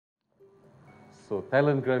So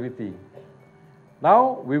talent gravity.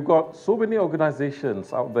 Now, we've got so many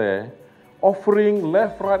organizations out there offering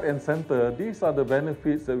left, right, and center. These are the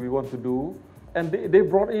benefits that we want to do. And they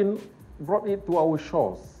brought it to our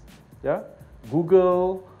shores. Yeah?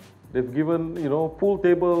 Google, they've given, pool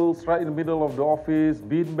tables right in the middle of the office,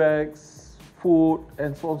 bean bags, food,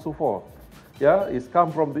 and so on and so forth. Yeah, it's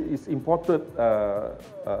imported,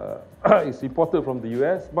 it's imported from the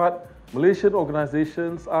US, but Malaysian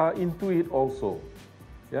organizations are into it also.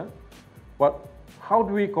 Yeah, but how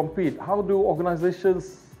do we compete? How do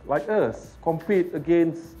organizations like us compete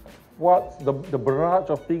against the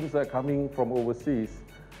barrage of things that are coming from overseas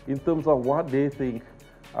in terms of what they think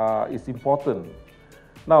is important?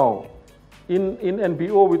 Now, in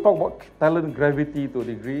NPO, we talk about talent gravity to a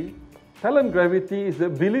degree. Talent gravity is the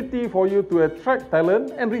ability for you to attract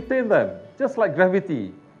talent and retain them, just like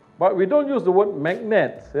gravity. But we don't use the word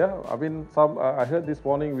magnet. Yeah, I mean, I heard this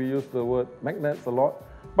morning we use the word magnets a lot.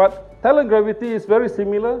 But talent gravity is very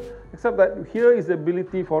similar, except that here is the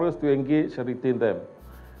ability for us to engage and retain them.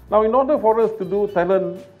 Now, in order for us to do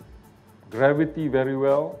talent gravity very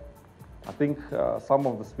well, I think some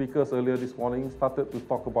of the speakers earlier this morning started to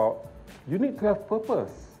talk about you need to have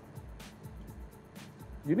purpose.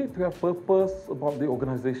 You need to have purpose about the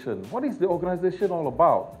organization. What is the organization all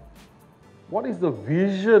about? What is the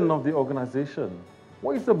vision of the organization?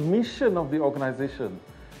 What is the mission of the organization?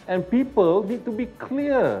 And people need to be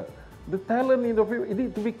clear. The talent in the field, it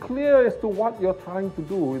needs to be clear as to what you're trying to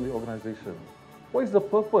do in the organization. What is the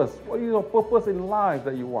purpose? What is your purpose in life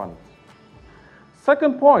that you want?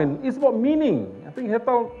 Second point is about meaning. I think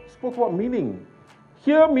Hetal spoke about meaning.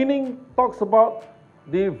 Here, meaning talks about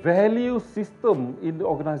the value system in the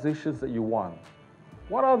organizations that you want.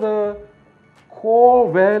 What are the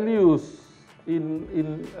core values in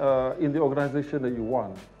the organization that you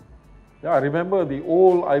want? Yeah, I remember the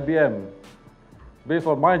old IBM. Based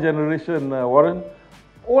on my generation, Warren,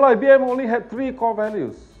 old IBM only had 3 core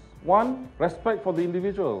values. 1, respect for the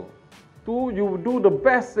individual. 2, you do the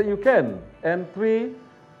best that you can. And 3,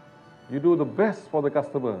 you do the best for the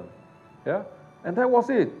customer. Yeah, and that was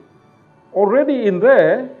it. Already in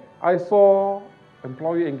there, I saw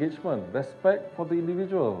employee engagement, respect for the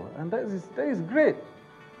individual, and that is great.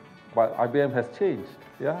 But IBM has changed.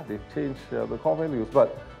 Yeah, they've changed the core values.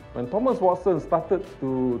 But when Thomas Watson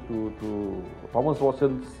Thomas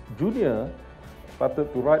Watson Jr.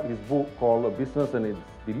 started to write his book called A Business and Its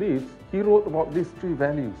Beliefs, he wrote about these 3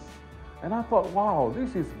 values. And I thought, wow,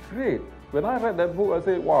 this is great. When I read that book, I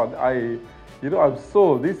said, wow, I'm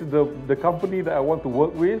sold. This is the company that I want to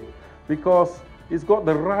work with because it's got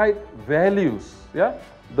the right values, yeah?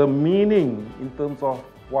 The meaning in terms of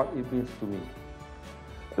what it means to me.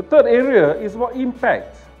 The third area is about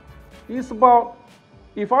impact. It's about,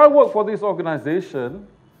 if I work for this organization,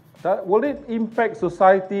 will it impact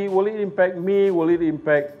society? Will it impact me? Will it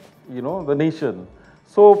impact, the nation?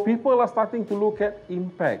 So people are starting to look at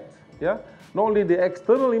impact. Yeah? Not only the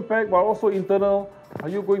external impact, but also internal. Are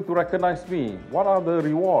you going to recognize me? What are the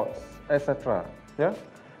rewards, etc. Yeah?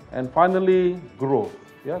 And finally, growth.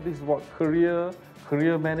 Yeah? This is about career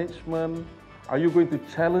management. Are you going to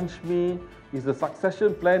challenge me? Is the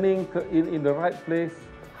succession planning in the right place?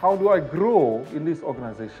 How do I grow in this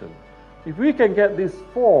organization? If we can get these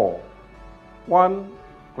 4, 1,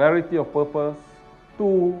 clarity of purpose.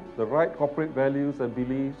 2, the right corporate values and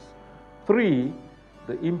beliefs. 3,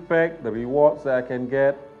 the impact, the rewards that I can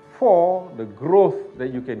get. 4, the growth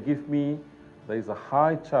that you can give me. There is a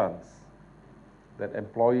high chance that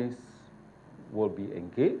employees will be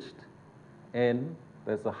engaged, and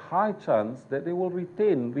there's a high chance that they will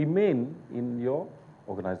remain in your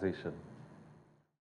organization.